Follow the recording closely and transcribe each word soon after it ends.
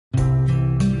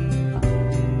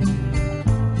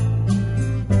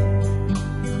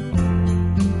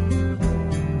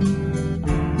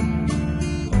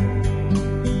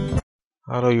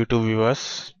Hello YouTube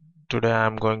viewers, today I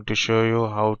am going to show you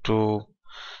how to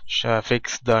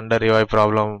fix the under UI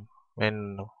problem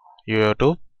in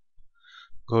YouTube.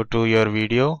 Go to your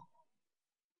video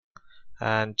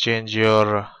and change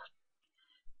your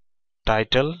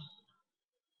title.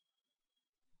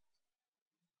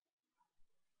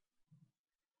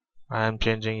 I am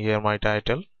changing here my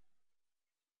title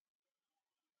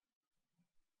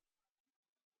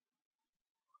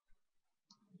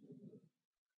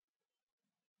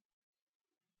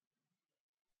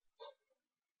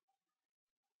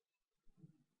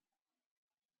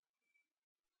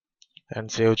and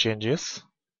save changes.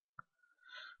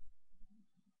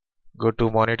 Go to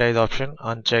monetize option,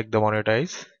 uncheck the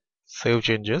monetize, save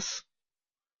changes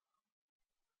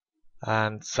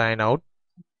and sign out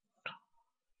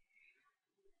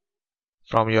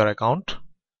from your account.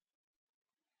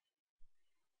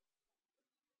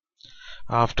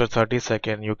 After 30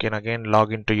 seconds you can again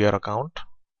log into your account.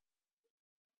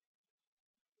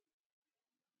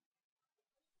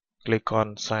 Click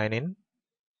on sign in.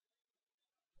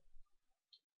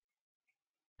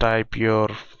 Type your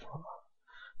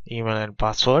email and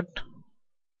password.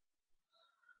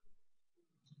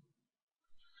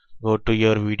 Go to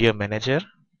your video manager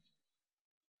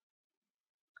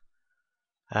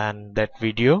and that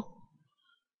video.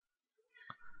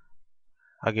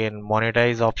 Again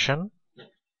monetize option.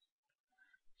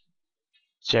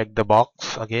 Check the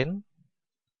box again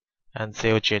and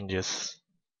save changes.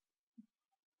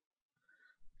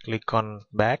 Click on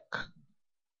back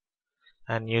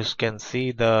and you can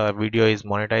see the video is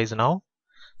monetized now.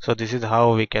 So this is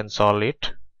how we can solve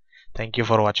it. Thank you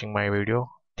for watching my video.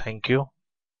 Thank you.